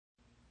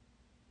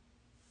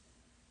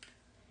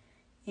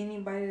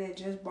Anybody that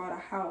just bought a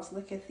house,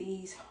 look at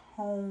these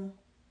home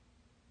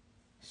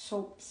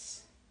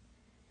soaps,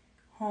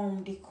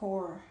 home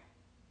decor.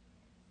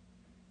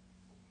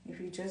 If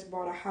you just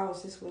bought a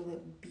house, this will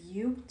look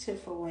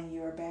beautiful in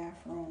your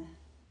bathroom.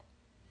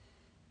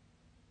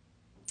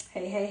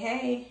 Hey, hey,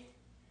 hey.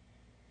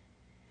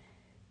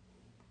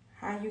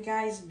 How you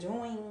guys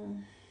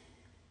doing?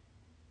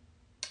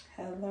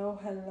 Hello,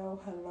 hello,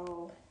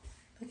 hello.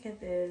 Look at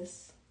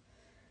this.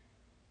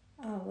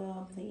 I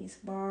love these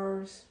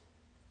bars.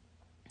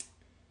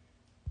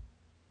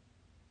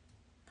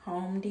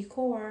 Home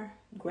decor.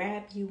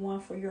 Grab you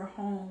one for your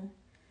home.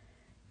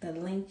 The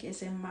link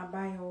is in my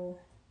bio.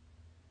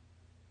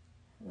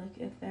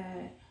 Look at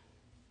that.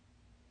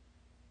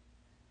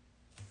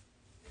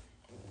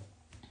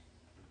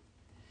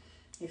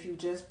 If you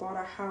just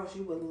bought a house,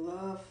 you would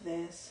love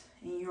this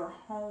in your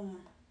home.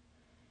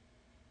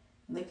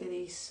 Look at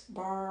these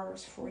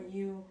bars for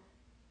you.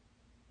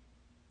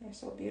 They're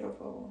so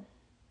beautiful.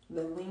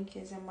 The link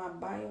is in my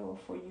bio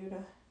for you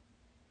to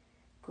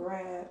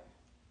grab.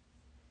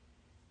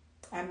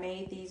 I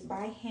made these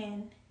by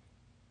hand.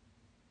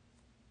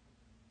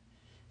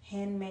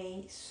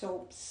 Handmade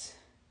soaps.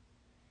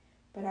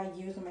 But I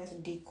use them as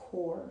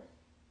decor.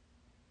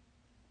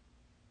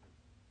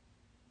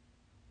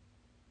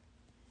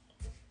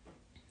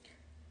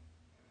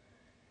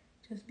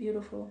 Just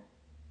beautiful.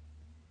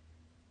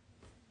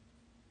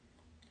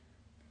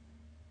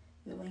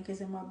 The link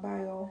is in my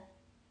bio.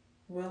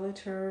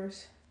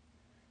 Realtors,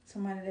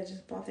 somebody that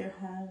just bought their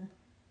home,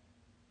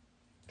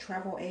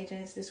 travel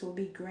agents. This will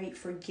be great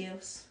for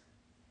gifts.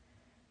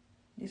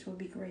 This will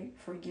be great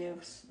for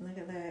gifts. Look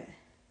at that.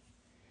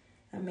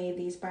 I made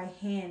these by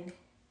hand.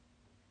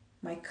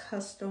 My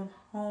custom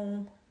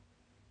home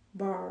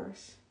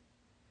bars.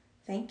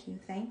 Thank you,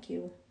 thank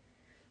you.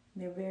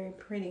 They're very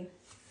pretty.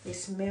 They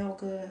smell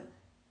good.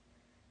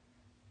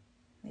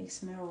 They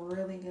smell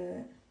really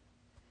good.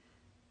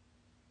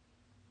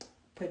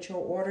 Put your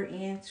order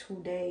in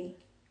today.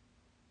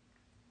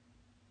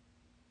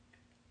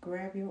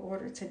 Grab your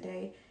order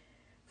today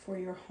for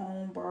your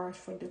home bars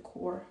for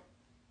decor.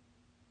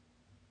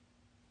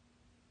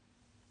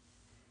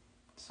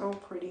 So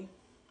pretty.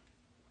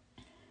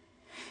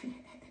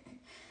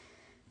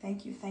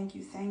 Thank you, thank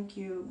you, thank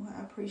you.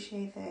 I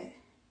appreciate that.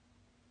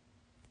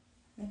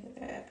 Look at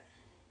that.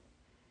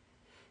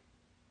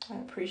 I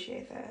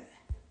appreciate that.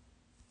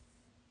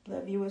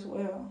 Love you as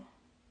well.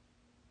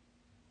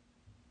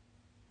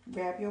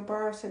 Grab your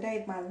bars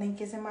today. My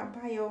link is in my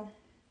bio.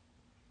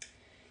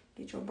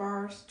 Get your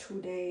bars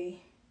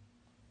today.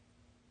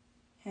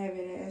 Have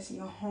it as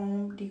your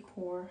home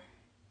decor.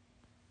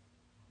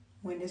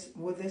 Will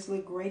this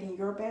look great in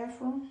your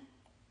bathroom?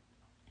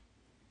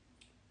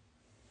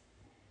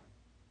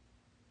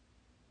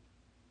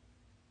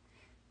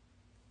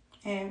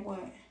 And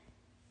what?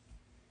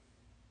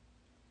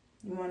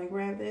 You want to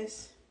grab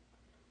this?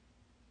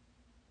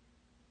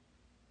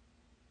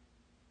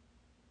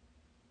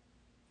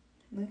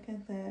 Look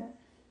at that.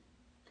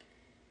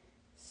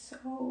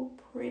 So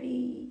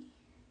pretty.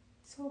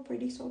 So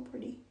pretty, so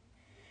pretty.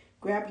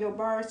 Grab your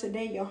bars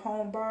today, your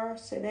home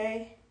bars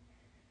today.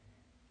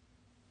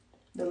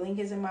 The link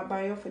is in my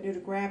bio for you to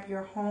grab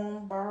your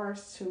home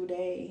bars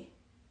today.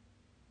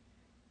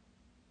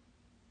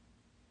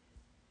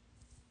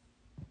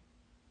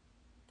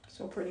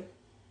 So pretty.